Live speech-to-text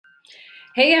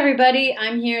Hey everybody,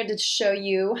 I'm here to show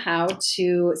you how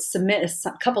to submit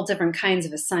a couple different kinds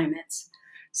of assignments.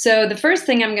 So the first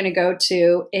thing I'm going to go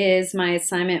to is my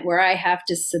assignment where I have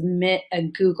to submit a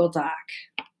Google Doc.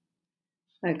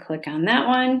 I click on that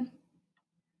one.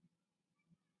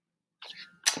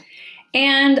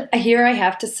 And here I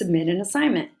have to submit an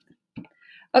assignment.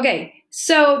 Okay,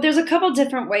 so there's a couple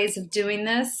different ways of doing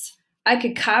this. I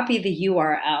could copy the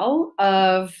URL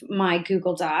of my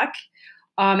Google Doc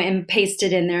and paste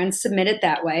it in there and submit it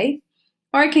that way.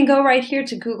 Or I can go right here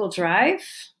to Google Drive.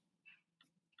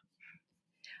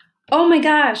 Oh my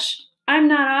gosh, I'm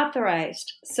not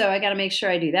authorized. So I got to make sure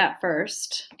I do that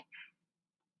first.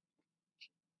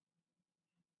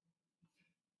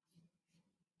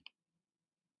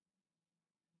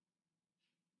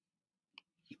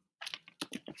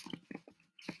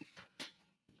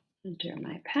 Enter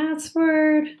my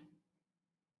password.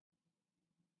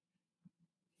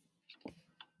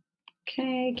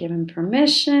 Okay, give him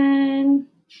permission.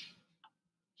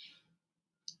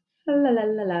 La, la,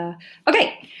 la, la.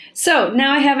 Okay, so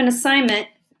now I have an assignment.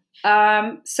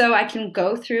 So I can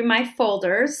go through my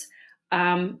folders.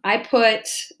 I put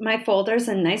my folders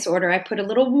in nice order. I put a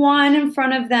little 1 in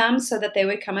front of them so that they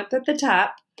would come up at the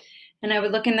top. And I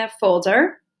would look in that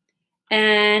folder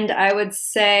and I would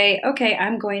say, okay,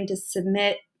 I'm going to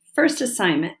submit first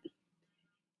assignment.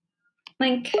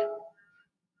 Link.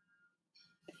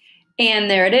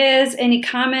 And there it is. Any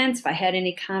comments? If I had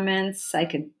any comments, I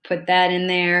could put that in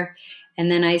there. And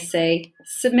then I say,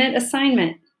 submit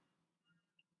assignment.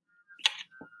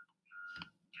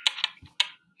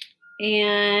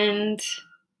 And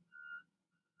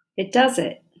it does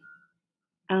it.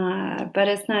 But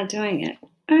it's not doing it.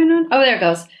 Oh, there it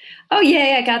goes. Oh,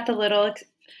 yay, I got the little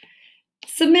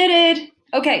submitted.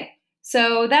 Okay,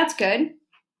 so that's good.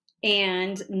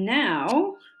 And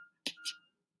now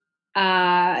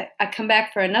I come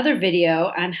back for another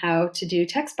video on how to do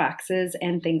text boxes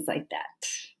and things like that.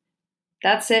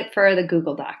 That's it for the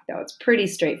Google Doc, though. It's pretty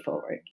straightforward.